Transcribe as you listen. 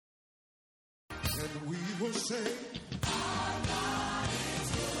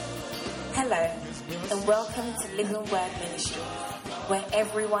Hello, and welcome to Living Word Ministry, where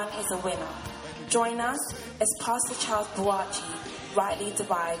everyone is a winner. Join us as Pastor Charles Boachi rightly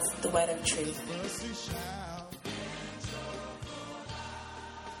divides the word of truth.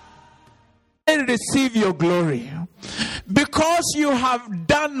 Receive your glory, because you have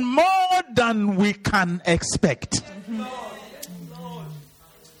done more than we can expect.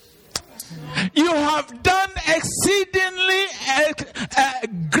 You have done exceedingly,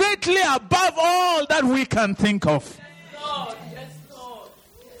 greatly above all that we can think of.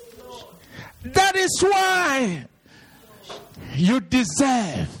 That is why you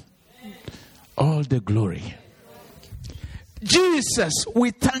deserve all the glory. Jesus,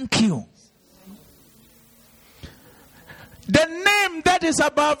 we thank you. The name that is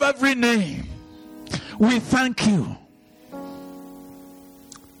above every name, we thank you.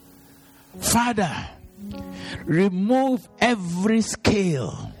 Father, remove every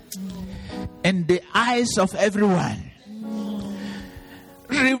scale in the eyes of everyone.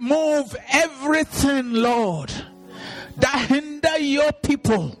 Remove everything, Lord, that hinder your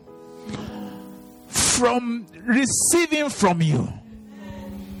people from receiving from you.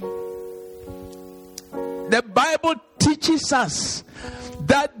 The Bible teaches us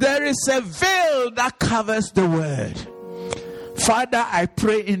that there is a veil that covers the word. Father, I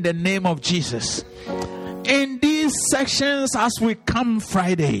pray in the name of Jesus, in these sections as we come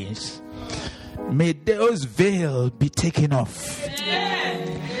Fridays, may those veils be taken off.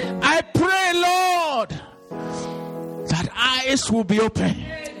 I pray, Lord, that eyes will be open.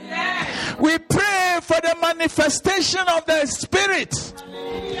 We pray for the manifestation of the Spirit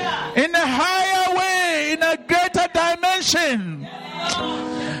in a higher way, in a greater dimension,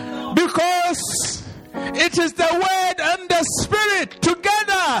 because it is the word and the Spirit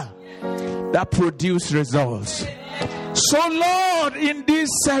together that produce results. So, Lord, in these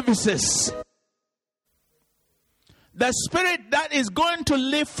services, the Spirit that is going to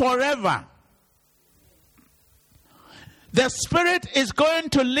live forever, the Spirit is going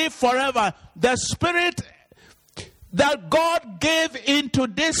to live forever. The Spirit that God gave into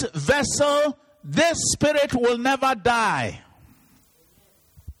this vessel, this Spirit will never die.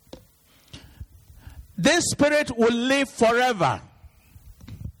 This Spirit will live forever.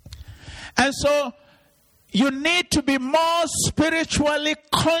 And so you need to be more spiritually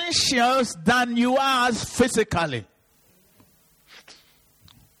conscious than you are physically.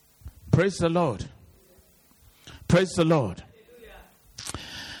 Praise the Lord. Praise the Lord.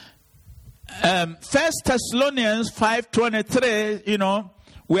 1 Thessalonians 5:23,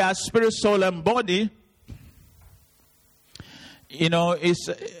 we are spirit, soul, and body.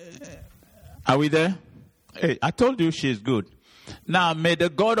 Are we there? Hey, I told you she's good. Now, may the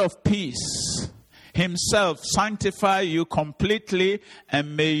God of peace himself sanctify you completely,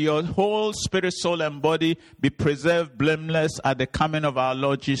 and may your whole spirit, soul, and body be preserved blameless at the coming of our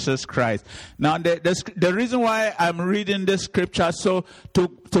Lord Jesus Christ. Now, the reason why I'm reading this scripture, so to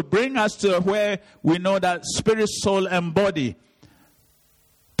bring us to where we know that spirit, soul, and body,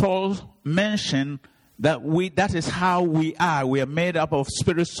 Paul mentioned that is how we are. We are made up of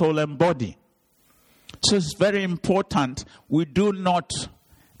spirit, soul, and body. So it's very important we do not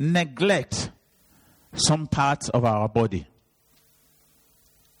neglect some parts of our body.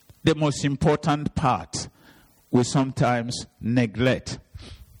 The most important part we sometimes neglect.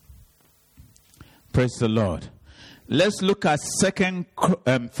 Praise the Lord. Let's look at 1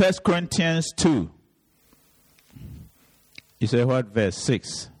 Corinthians 2. You say what? Verse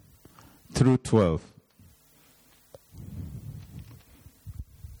 6 through 12.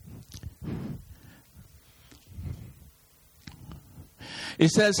 It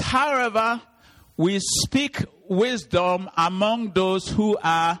says, however, we speak wisdom among those who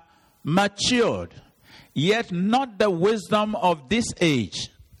are matured, yet not the wisdom of this age,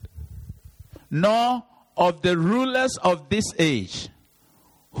 nor of the rulers of this age,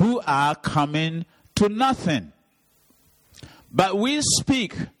 who are coming to nothing. But we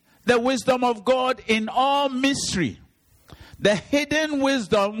speak the wisdom of God in all mystery, the hidden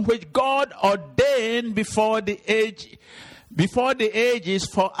wisdom which God ordained before the ages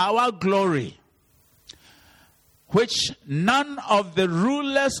for our glory, which none of the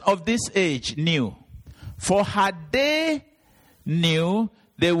rulers of this age knew. For had they knew,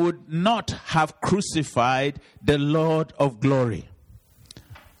 they would not have crucified the Lord of glory.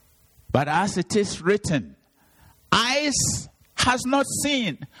 But as it is written, eyes has not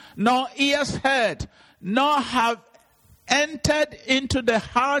seen, nor ears heard, nor have entered into the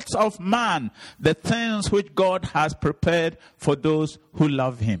hearts of man the things which God has prepared for those who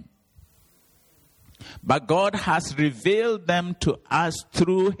love him. But God has revealed them to us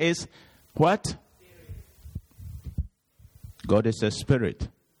through his what? Spirit. God is a spirit.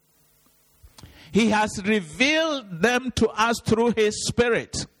 He has revealed them to us through his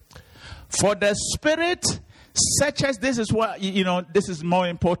Spirit. For the Spirit searches, this is what, this is more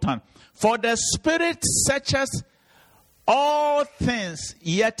important. For the Spirit searches all things,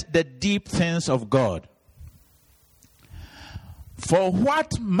 yet the deep things of God. For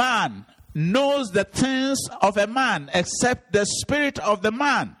what man knows the things of a man except the spirit of the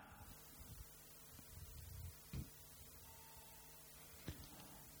man?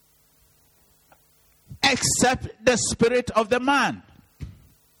 Except the spirit of the man.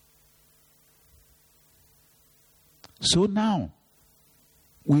 So now,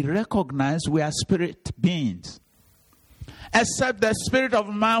 we recognize we are spirit beings. Except the spirit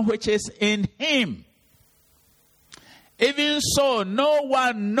of man which is in him. Even so, no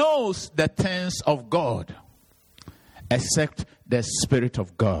one knows the things of God except the Spirit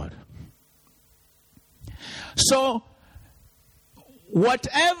of God. So,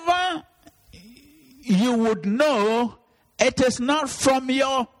 whatever you would know, it is not from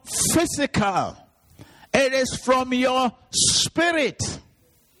your physical. It is from your spirit.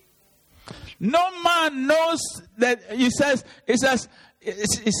 No man knows that, he says,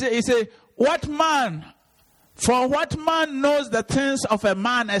 what man? For what man knows the things of a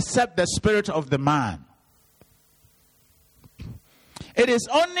man except the spirit of the man? It is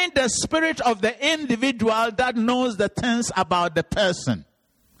only the spirit of the individual that knows the things about the person.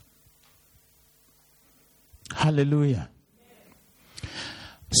 Hallelujah.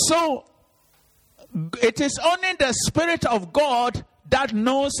 So, it is only the Spirit of God that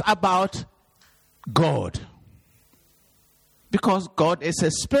knows about God. Because God is a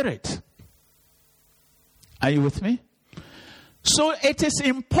spirit. Are you with me? So it is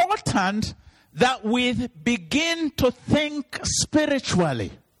important that we begin to think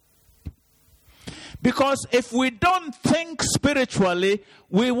spiritually. Because if we don't think spiritually,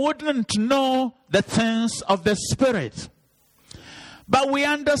 we wouldn't know the things of the Spirit. But we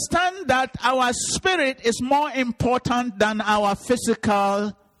understand that our spirit is more important than our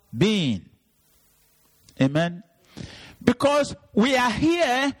physical being. Amen? Because we are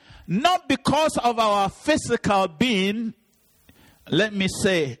here not because of our physical being. Let me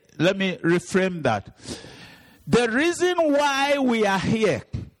reframe that. The reason why we are here,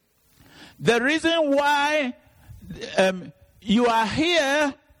 the reason why you are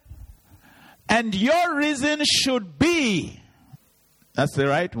here, and your reason should be, that's the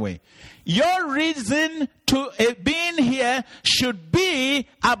right way. Your reason to being here should be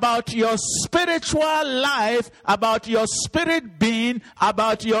about your spiritual life, about your spirit being,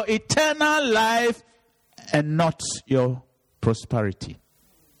 about your eternal life, and not your prosperity.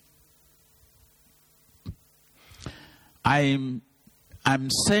 I'm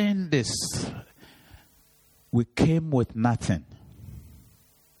saying this. We came with nothing.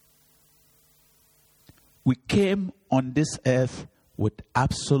 We came on this earth with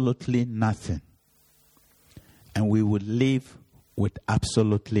absolutely nothing. And we will live with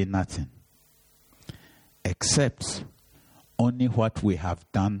absolutely nothing. Except only what we have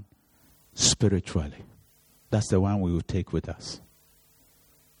done spiritually. That's the one we will take with us.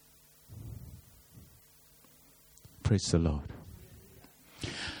 Praise the Lord.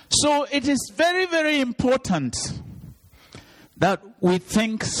 So it is very, very important that we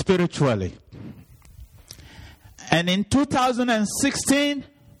think spiritually. And in 2016,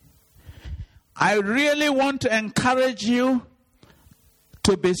 I really want to encourage you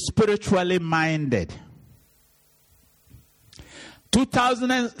to be spiritually minded.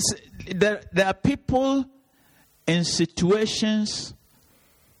 There are people in situations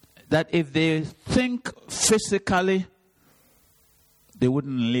that if they think physically, they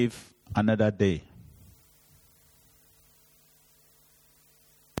wouldn't live another day.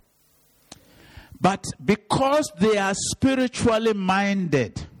 But because they are spiritually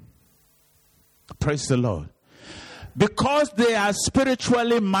minded, praise the Lord. Because they are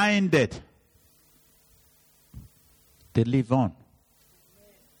spiritually minded, they live on.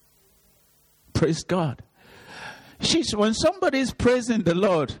 Praise God. When somebody is praising the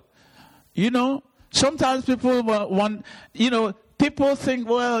Lord, sometimes people want, people think,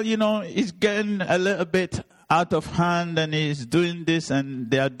 he's getting a little bit out of hand and he's doing this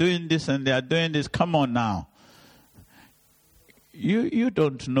and they are doing this and they are doing this. Come on now. You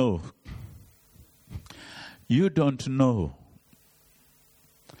don't know. You don't know.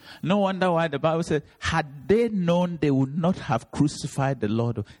 No wonder why the Bible said, had they known, they would not have crucified the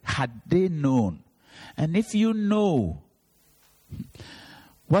Lord. Had they known. And if you know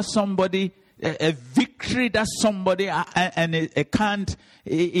what somebody a victory that somebody and it can't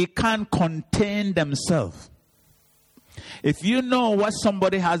contain themselves. If you know what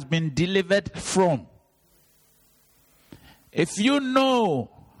somebody has been delivered from, if you know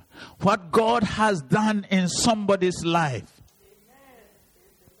what God has done in somebody's life,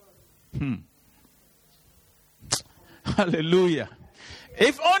 hallelujah.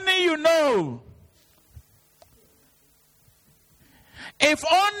 If only you know. If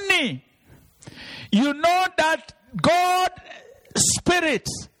only you know that God's Spirit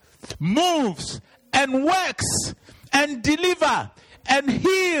moves and works and deliver and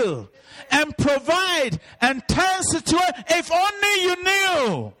heal and provide and turn situation. If only you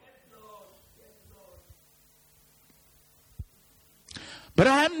knew. But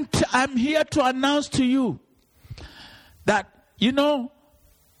I'm here to announce to you that, you know,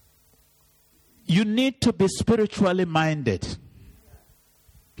 you need to be spiritually minded.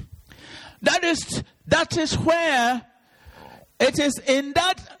 That is where it is in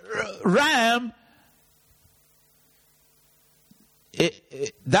that realm.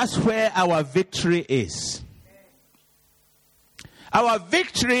 That's where our victory is. Our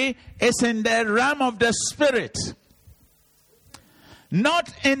victory is in the realm of the spirit,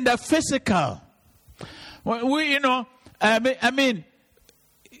 not in the physical. We, I mean,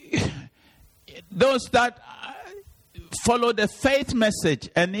 those that follow the faith message,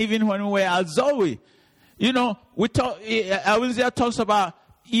 and even when we were at Zoe, we talk. Awinzia talks about,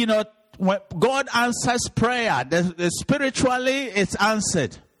 when God answers prayer, the spiritually it's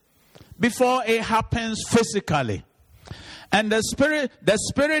answered before it happens physically, and the spirit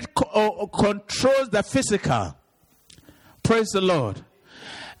controls the physical. Praise the Lord.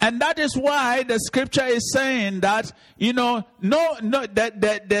 And that is why the scripture is saying that, it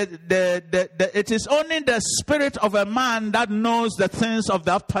is only the spirit of a man that knows the things of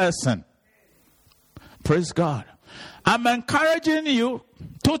that person. Praise God. I'm encouraging you,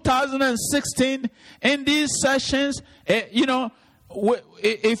 2016, in these sessions, if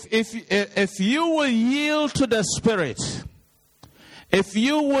you will yield to the Spirit, if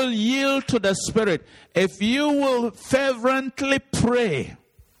you will yield to the Spirit, if you will fervently pray,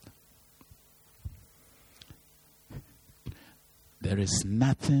 there is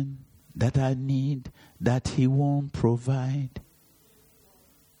nothing that I need that He won't provide.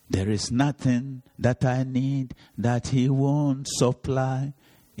 There is nothing that I need that He won't supply.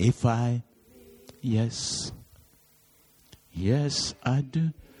 Yes, I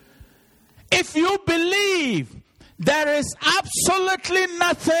do. If you believe, there is absolutely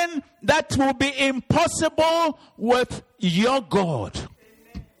nothing that will be impossible with your God.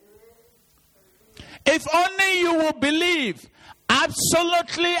 If only you will believe,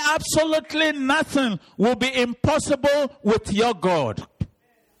 absolutely nothing will be impossible with your God.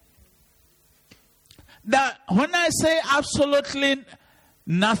 That when I say absolutely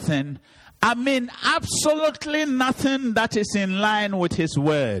nothing, I mean absolutely nothing that is in line with His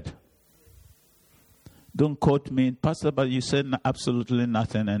word. Don't quote me, Pastor, but you said absolutely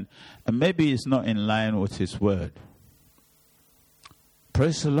nothing, and maybe it's not in line with His word.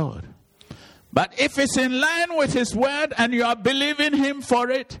 Praise the Lord. But if it's in line with His word and you are believing Him for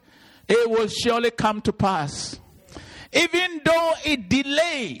it, it will surely come to pass. Even though it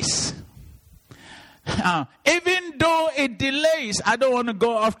delays, I don't want to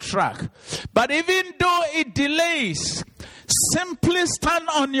go off track, but even though it delays, simply stand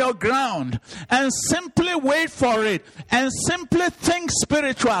on your ground and simply wait for it and simply think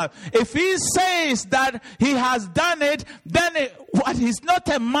spiritual. If He says that He has done it, then He's not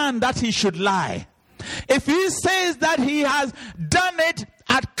a man that He should lie. If He says that He has done it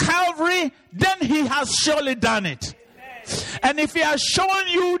at Calvary, then He has surely done it. And if He has shown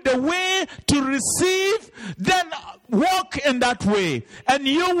you the way to receive, then walk in that way and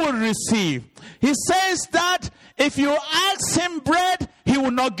you will receive. He says that if you ask Him bread, He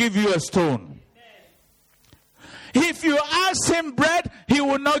will not give you a stone. If you ask Him bread, He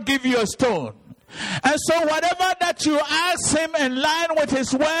will not give you a stone. And so whatever that you ask Him in line with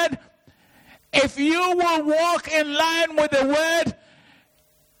His word, if you will walk in line with the word,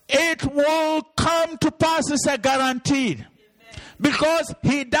 it will come to pass. It's a guaranteed. Because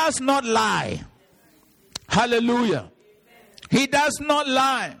He does not lie. Hallelujah. He does not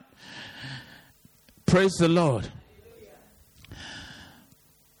lie. Praise the Lord.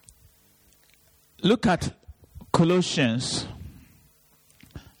 Look at Colossians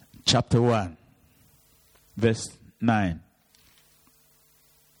chapter 1, verse 9.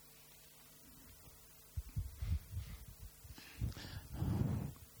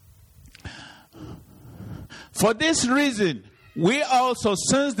 For this reason, we also,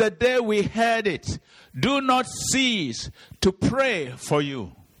 since the day we heard it, do not cease to pray for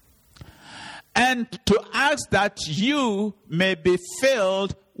you and to ask that you may be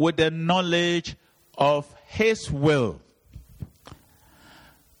filled with the knowledge of His will.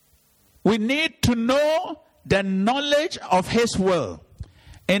 We need to know the knowledge of His will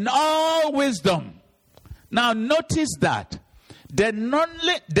in all wisdom. Now notice that. The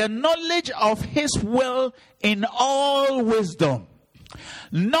knowledge of His will in all wisdom.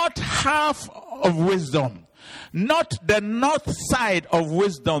 Not half of wisdom. Not the north side of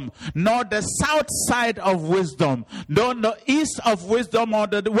wisdom, nor the south side of wisdom, nor the east of wisdom or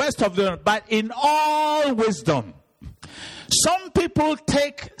the west of wisdom, but in all wisdom. Some people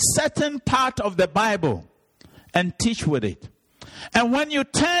take certain part of the Bible and teach with it. And when you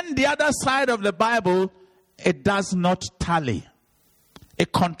turn the other side of the Bible, it does not tally.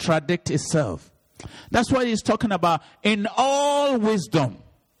 It contradicts itself. That's what he's talking about. In all wisdom.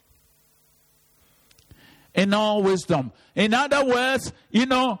 In all wisdom. In other words, you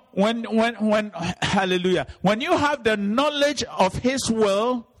know, when hallelujah, when you have the knowledge of His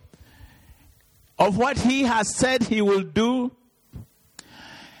will, of what He has said He will do,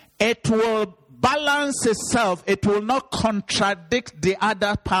 it will balance itself. It will not contradict the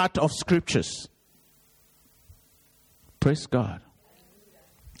other part of scriptures. Praise God.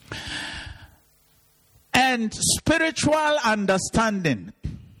 And spiritual understanding.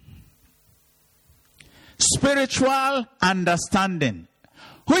 Spiritual understanding.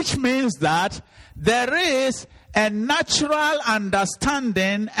 Which means that there is a natural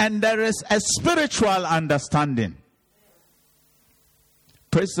understanding and there is a spiritual understanding.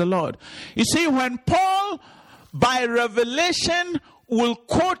 Praise the Lord. You see, when Paul, by revelation, will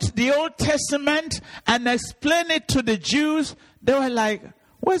quote the Old Testament and explain it to the Jews, they were like,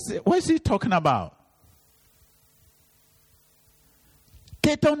 what's he talking about?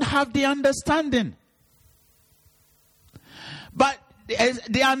 They don't have the understanding. But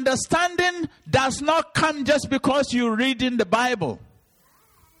the understanding does not come just because you read in the Bible.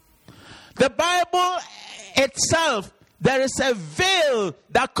 The Bible itself, there is a veil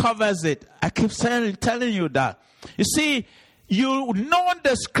that covers it. I keep telling you that. You see, you know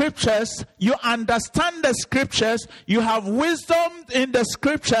the scriptures, you understand the scriptures, you have wisdom in the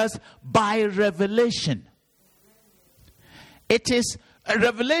scriptures by revelation.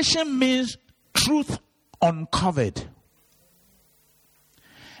 Revelation means truth uncovered.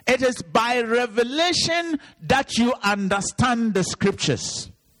 It is by revelation that you understand the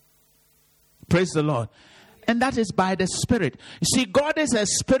scriptures. Praise the Lord. And that is by the Spirit. You see, God is a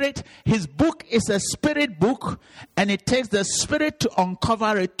spirit. His book is a spirit book. And it takes the Spirit to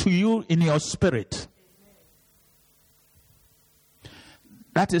uncover it to you in your spirit.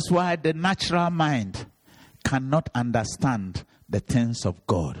 That is why the natural mind cannot understand the things of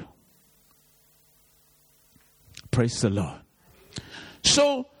God. Praise the Lord.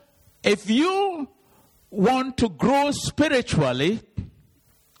 So, if you want to grow spiritually,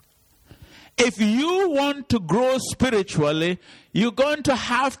 you're going to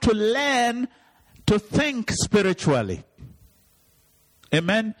have to learn to think spiritually.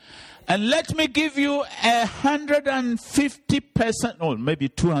 Amen. And let me give you 150%, or maybe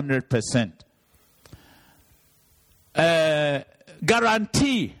 200%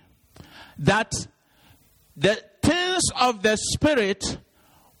 guarantee that the things of the spirit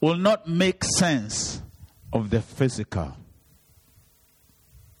will not make sense of the physical.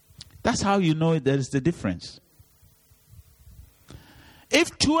 That's how you know there is the difference.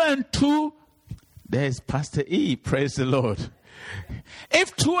 If 2 and 2, there's Pastor E, praise the Lord.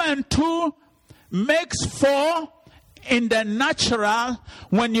 If 2 and 2 makes 4 in the natural,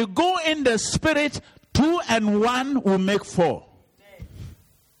 when you go in the spirit, 2 and 1 will make 4.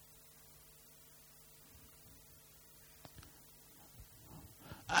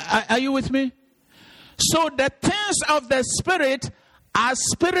 Are you with me? So the things of the spirit are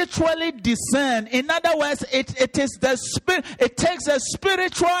spiritually discerned. In other words, it is the spirit. It takes a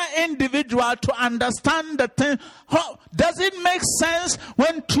spiritual individual to understand the thing. Does it make sense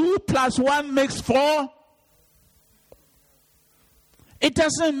when 2 plus 1 makes 4? It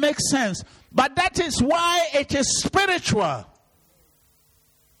doesn't make sense. But that is why it is spiritual.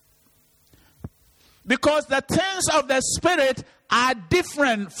 Because the things of the spirit are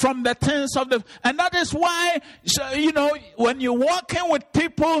different from the things of the... And that is why, when you're walking with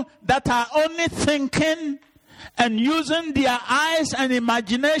people that are only thinking and using their eyes and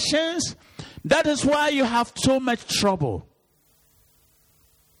imaginations, that is why you have so much trouble.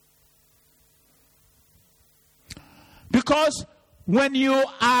 Because when you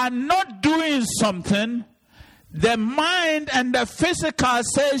are not doing something, the mind and the physical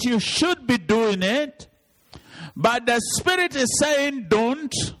says you should be doing it, but the spirit is saying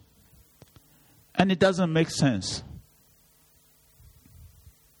don't, and it doesn't make sense.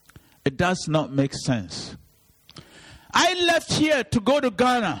 It does not make sense. I left here to go to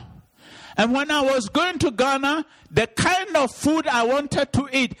Ghana. And when I was going to Ghana, the kind of food I wanted to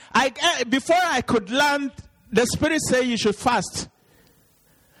eat, before I could land, the Spirit said you should fast.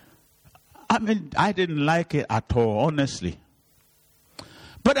 I mean, I didn't like it at all, honestly.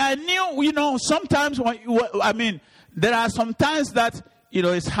 But I knew, sometimes, there are some times that,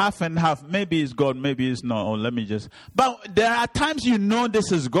 it's half and half. Maybe it's God, maybe it's not. Or but there are times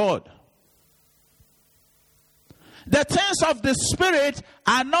this is God. The things of the Spirit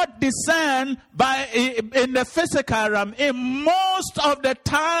are not discerned in the physical realm. In most of the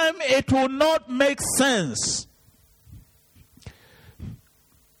time, it will not make sense.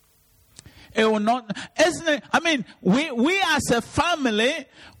 It will not. Isn't it? I mean, we as a family,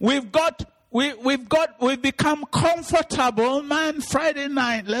 we've become comfortable. Man, Friday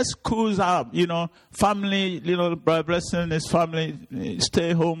night, let's cruise up. Family, blessing his family,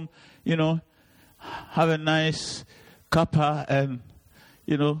 stay home. Have a nice cuppa and,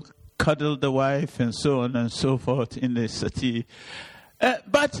 cuddle the wife and so on and so forth in the city.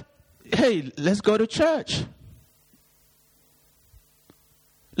 But, hey, let's go to church.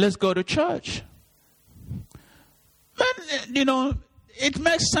 Let's go to church. Man, it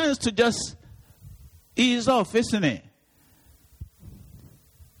makes sense to just ease off, isn't it?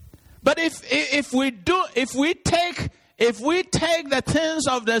 But if we take the things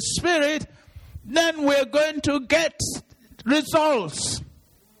of the Spirit, then we're going to get results.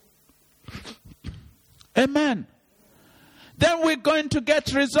 Amen. Then we're going to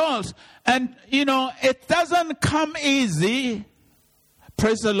get results. And, it doesn't come easy.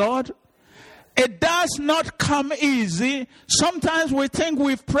 Praise the Lord. It does not come easy. Sometimes we think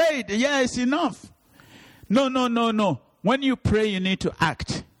we've prayed. Yeah, it's enough. No. When you pray, you need to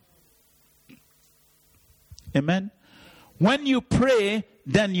act. Amen. When you pray,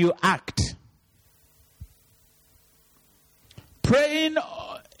 then you act. Praying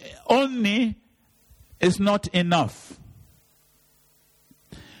only is not enough.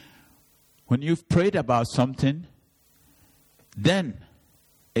 When you've prayed about something, then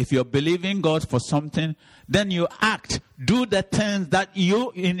if you're believing God for something, then you act. Do the things that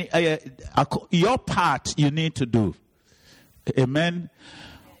your part you need to do. Amen.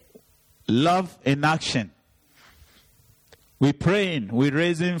 Love in action. We're praying. We're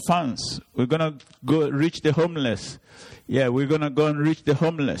raising funds. We're going to go reach the homeless. Yeah, we're going to go and reach the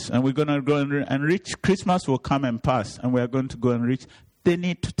homeless. And we're going to go and reach. Christmas will come and pass. And we're going to go and reach. They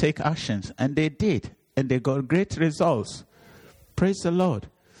need to take actions. And they did. And they got great results. Praise the Lord.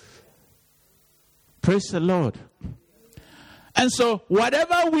 Praise the Lord. And so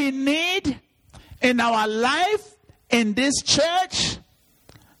whatever we need in our life, in this church,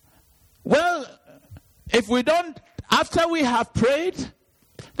 well, if we don't, after we have prayed,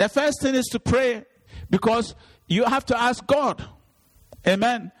 the first thing is to pray, because you have to ask God.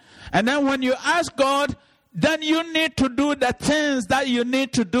 Amen. And then when you ask God, then you need to do the things that you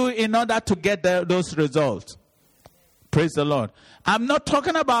need to do in order to get those results. Praise the Lord. I'm not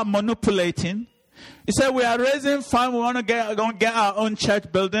talking about manipulating. He said we are raising funds. We want to get our own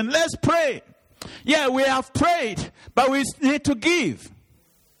church building. Let's pray. Yeah, we have prayed, but we need to give.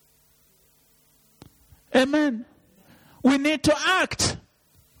 Amen. We need to act.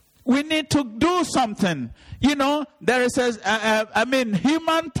 We need to do something. There is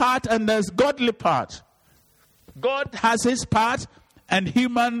human part and there's godly part. God has his part, and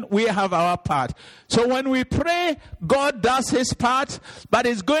human, we have our part. So when we pray, God does his part, but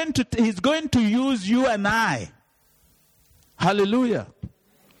he's going to use you and I. Hallelujah.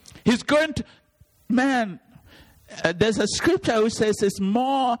 He's going to, there's a scripture which says it's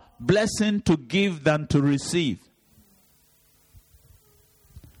more blessing to give than to receive.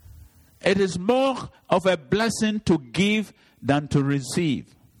 It is more of a blessing to give than to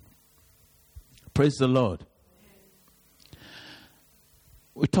receive. Praise the Lord.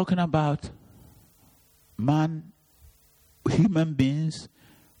 We're talking about human beings.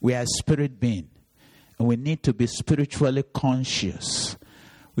 We are spirit beings. And we need to be spiritually conscious.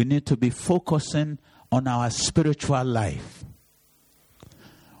 We need to be focusing on our spiritual life.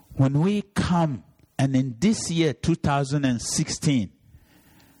 When we come, and in this year, 2016,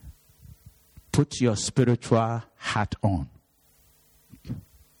 put your spiritual hat on.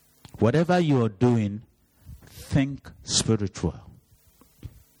 Whatever you are doing, think spiritual.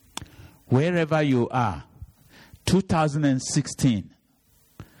 Wherever you are, 2016,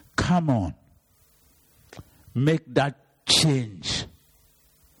 come on. make that change.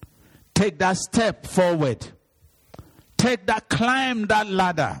 Take that step forward. Climb that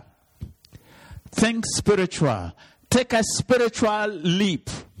ladder. Think spiritual. Take a spiritual leap.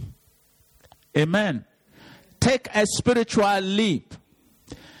 Amen. Take a spiritual leap.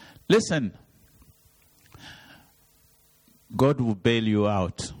 Listen, God will bail you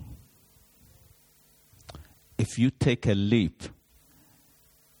out if you take a leap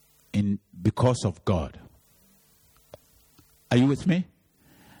because of God. Are you with me?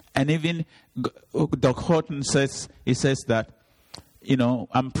 And even Doc Horton says that,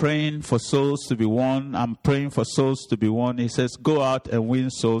 I'm praying for souls to be won. I'm praying for souls to be won. He says, go out and win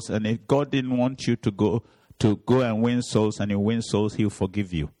souls. And if God didn't want you to go and win souls, and you win souls, He'll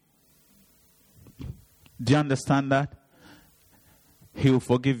forgive you. Do you understand that? He'll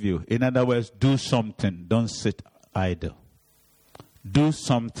forgive you. In other words, do something. Don't sit idle. Do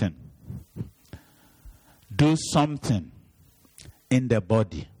something. Do something in the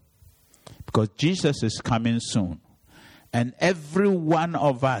body. Because Jesus is coming soon. And every one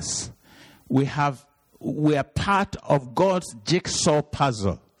of us, we are part of God's jigsaw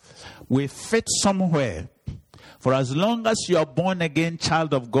puzzle. We fit somewhere. For as long as you are born again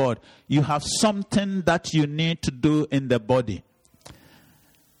child of God, you have something that you need to do in the body.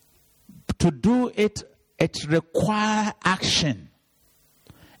 To do it, it requires action.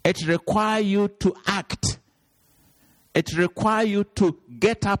 It requires you to act. It requires you to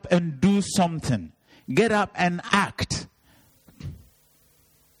get up and do something. Get up and act.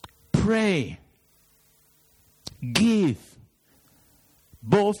 Pray. Give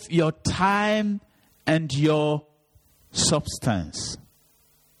both your time and your substance.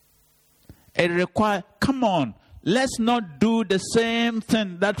 It requires, come on, let's not do the same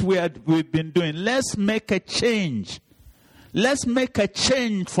thing that we've been doing. Let's make a change. Let's make a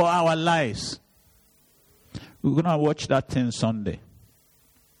change for our lives. We're going to watch that thing Sunday.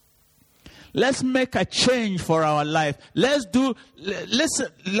 Let's make a change for our life. Listen,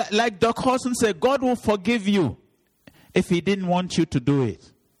 like Doc Horton said, God will forgive you if He didn't want you to do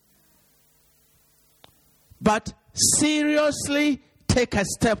it. But seriously take a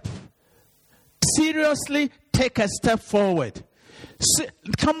step. Seriously take a step forward.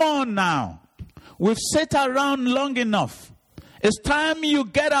 Come on now. We've sat around long enough. It's time you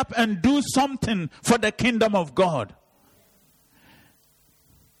get up and do something for the kingdom of God.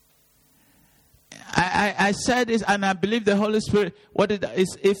 I said this, and I believe the Holy Spirit, what it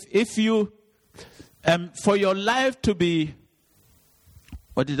is, if you, for your life to be,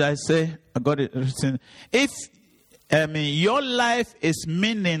 what did I say? I got it written. If your life is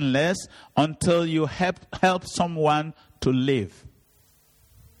meaningless until you help someone to live.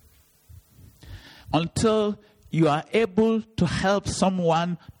 Until you are able to help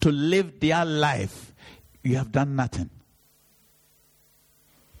someone to live their life, you have done nothing.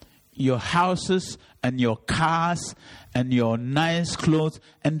 Your houses and your cars and your nice clothes,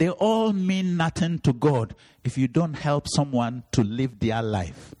 and they all mean nothing to God if you don't help someone to live their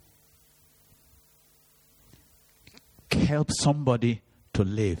life. Help somebody to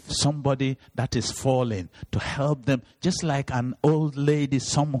live. Somebody that is falling, to help them. Just like an old lady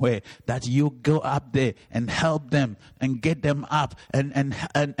somewhere, that you go up there and help them and get them up and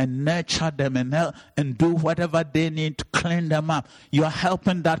nurture them and help and do whatever they need to clean them up. You are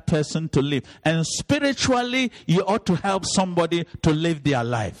helping that person to live. And spiritually, you ought to help somebody to live their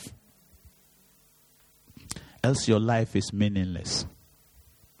life. Else your life is meaningless.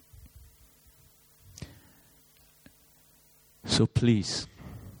 So please,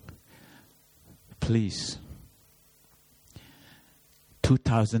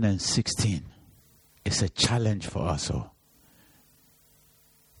 2016 is a challenge for us all.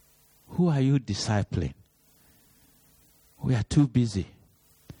 Who are you discipling? We are too busy.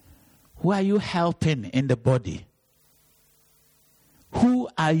 Who are you helping in the body? Who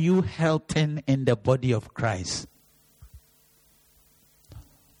are you helping in the body of Christ?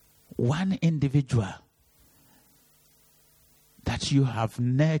 One individual that you have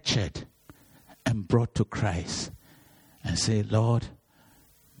nurtured and brought to Christ, and say, Lord,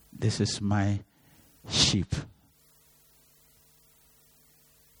 this is my sheep.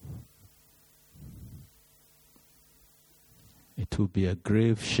 It will be a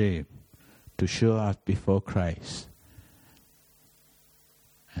grave shame to show up before Christ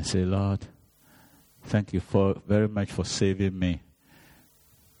and say, Lord, thank you very much for saving me,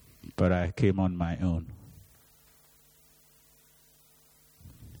 but I came on my own.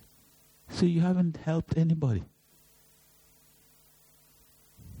 So you haven't helped anybody.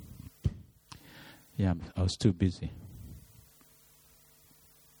 Yeah, I was too busy.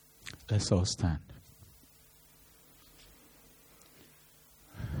 Let's all stand.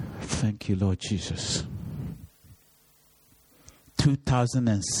 Thank you, Lord Jesus.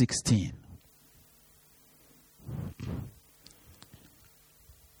 2016.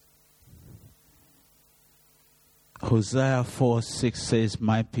 Hosea 4:6 says,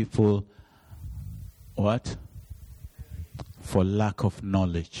 my people, what? For lack of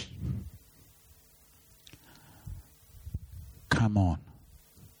knowledge. Come on.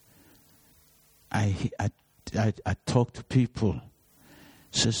 I talk to people.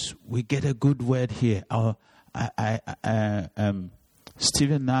 Says we get a good word here.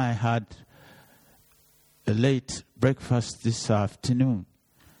 Stephen and I had a late breakfast this afternoon,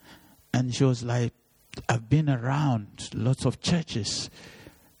 and she was like, I've been around lots of churches.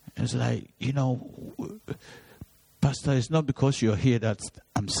 It's like, Pastor, it's not because you're here that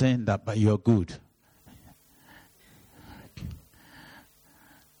I'm saying that, but you're good.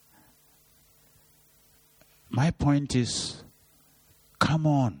 My point is, come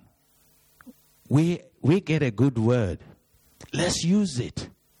on. We get a good word. Let's use it.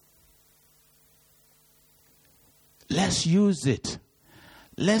 Let's use it.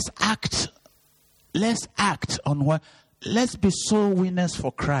 Let's act. Let's act on what. Let's be soul winners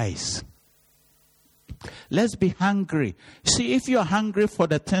for Christ. Let's be hungry. See, if you're hungry for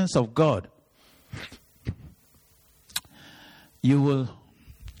the things of God, you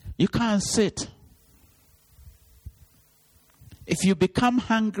can't sit. If you become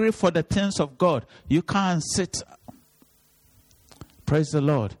hungry for the things of God, you can't sit. Praise the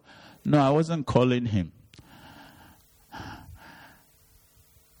Lord. No, I wasn't calling him.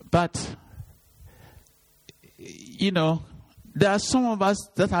 But, there are some of us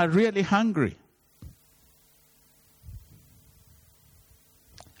that are really hungry.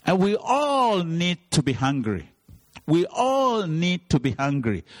 And we all need to be hungry. We all need to be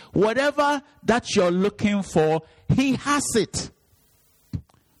hungry. Whatever that you're looking for, he has it.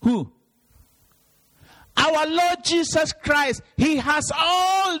 Who? Our Lord Jesus Christ. He has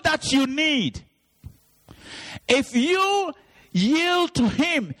all that you need. If you yield to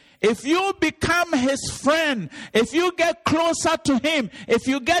him, if you become his friend, if you get closer to him, if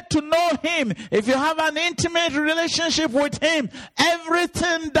you get to know him, if you have an intimate relationship with him,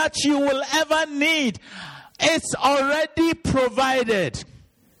 everything that you will ever need, it's already provided.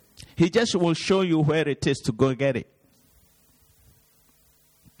 He just will show you where it is to go get it.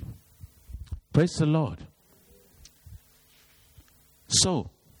 Praise the Lord. So,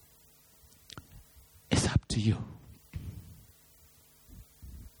 it's up to you.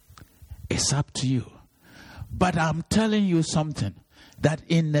 It's up to you. But I'm telling you something, that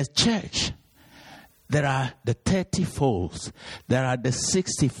in the church, there are the 30-folds, there are the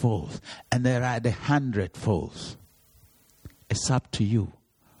 60-folds, and there are the 100-folds. It's up to you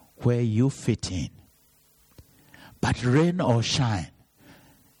where you fit in. But rain or shine,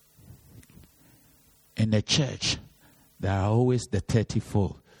 in the church, there are always the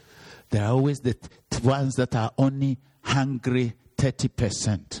 30-fold. There are always the ones that are only hungry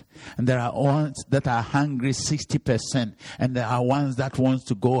 30%. And there are ones that are hungry 60%. And there are ones that want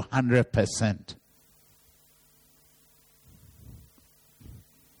to go 100%.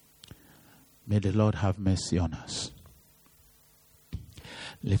 May the Lord have mercy on us.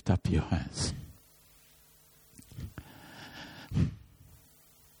 Lift up your hands.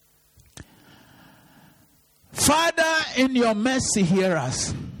 Father, in your mercy, hear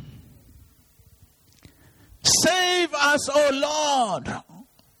us. Save us, O Lord,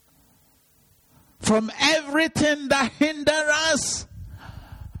 from everything that hinders us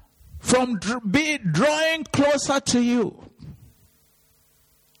from drawing closer to you.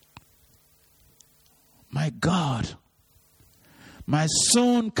 My God, my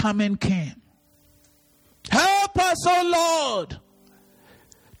soon coming King, help us, O Lord,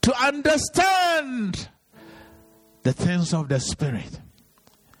 to understand the things of the Spirit.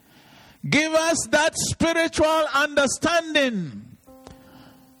 Give us that spiritual understanding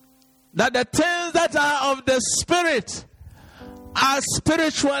that the things that are of the Spirit are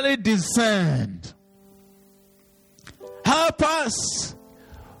spiritually discerned. Help us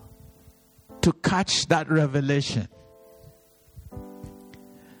to catch that revelation.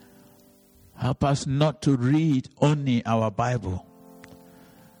 Help us not to read only our Bible,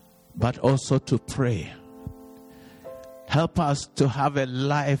 but also to pray. Help us to have a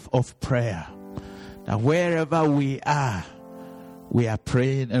life of prayer. That wherever we are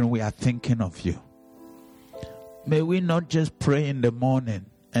praying and we are thinking of you. May we not just pray in the morning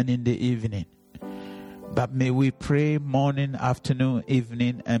and in the evening, but may we pray morning, afternoon,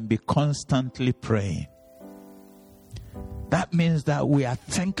 evening, and be constantly praying. That means that we are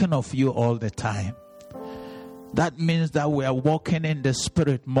thinking of you all the time. that means that we are walking in the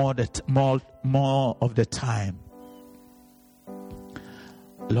Spirit more of the time.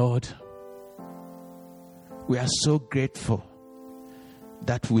 Lord, we are so grateful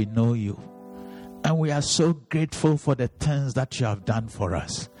that we know you. And we are so grateful for the things that you have done for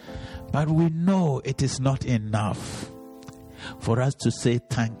us. But we know it is not enough for us to say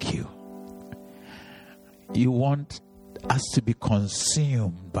thank you. You want us to be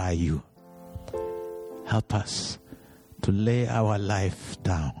consumed by you. Help us to lay our life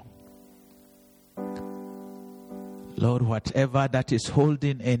down. Lord, whatever that is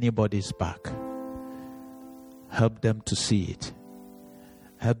holding anybody's back, help them to see it.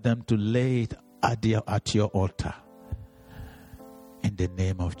 Help them to lay it at your altar. In the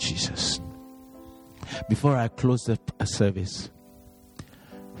name of Jesus. Before I close the service,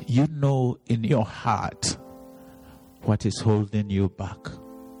 you know in your heart what is holding you back.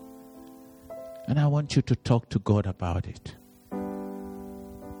 And I want you to talk to God about it.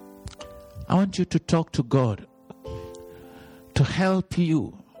 I want you to talk to God to help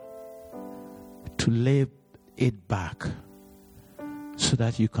you to lay it back so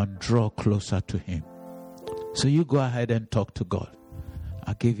that you can draw closer to Him. So you go ahead and talk to God.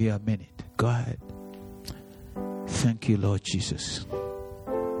 I'll give you a minute. Go ahead. Thank you, Lord Jesus.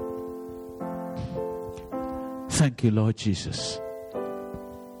 Thank you, Lord Jesus.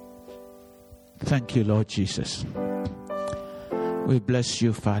 Thank you, Lord Jesus. We bless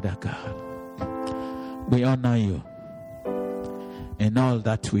you, Father God. We honor you in all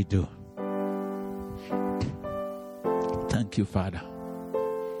that we do. Thank you, Father.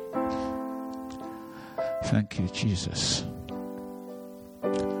 Thank you, Jesus.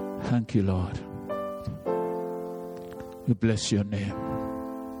 Thank you, Lord. We bless your name.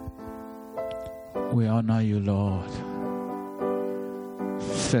 We honor you, Lord.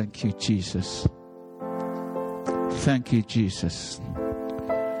 Thank you, Jesus. Thank you, Jesus.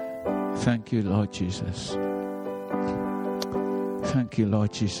 Thank you, Lord Jesus. Thank you,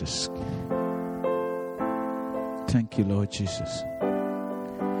 Lord Jesus. Thank you, Lord Jesus.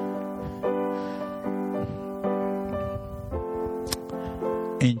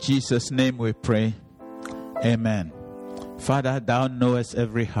 In Jesus' name we pray. Amen. Father, thou knowest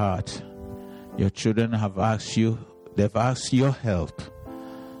every heart. Your children have asked you, they've asked your help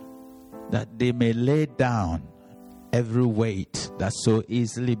that they may lay down every weight that so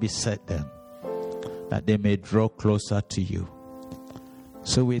easily beset them, that they may draw closer to you.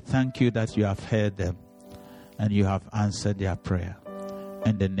 So we thank you that you have heard them and you have answered their prayer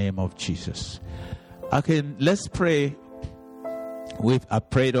in the name of Jesus. Okay, let's pray. I've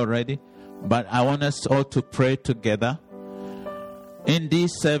prayed already, but I want us all to pray together in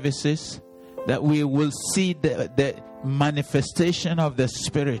these services that we will see the manifestation of the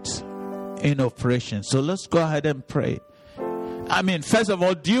Spirit in operation. So let's go ahead and pray. First of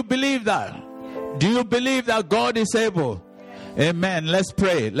all, do you believe that? Do you believe that God is able? Amen. Let's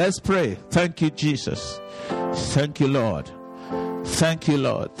pray. Let's pray. Thank you, Jesus. Thank you, Lord. Thank you,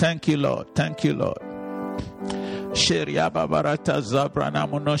 Lord. Thank you, Lord. Thank you, Lord. Sheria babarata zabrana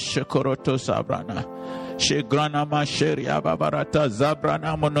monoshokoroto zabrana. Shegrana ma sheria babarata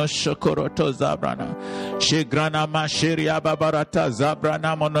zabrana monoshokoroto zabrana. Shegrana ma sheria babarata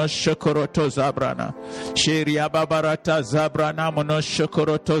zabrana monoshokoroto zabrana. Sheria babarata zabrana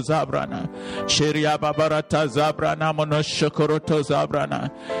monoshokoroto zabrana. Sheria babarata zabrana monoshokoroto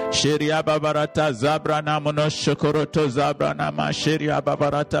zabrana. Sheria babarata zabrana monoshokoroto zabrana ma sheria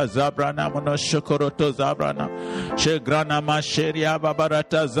babarata zabrana monoshokoroto zabrana. Shegrana ma sheria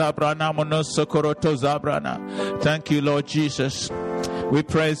babarata zabrana monoshokoroto zabrana. Thank you, Lord Jesus. We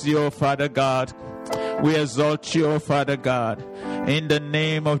praise you, O Father God. We exalt you, O Father God, in the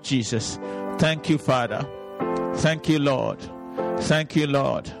name of Jesus. Thank you, Father. Thank you, Lord. Thank you,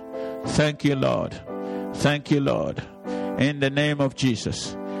 Lord. Thank you, Lord. Thank you, Lord. In the name of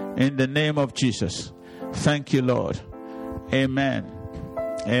Jesus. In the name of Jesus. Thank you, Lord. Amen.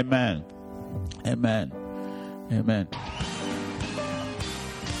 Amen. Amen. Amen.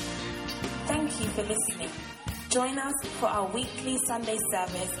 Thank you for listening. Join us for our weekly Sunday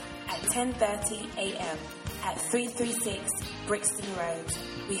service at 10:30 a.m. at 336 Brixton Road.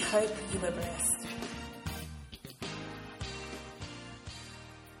 We hope you were blessed.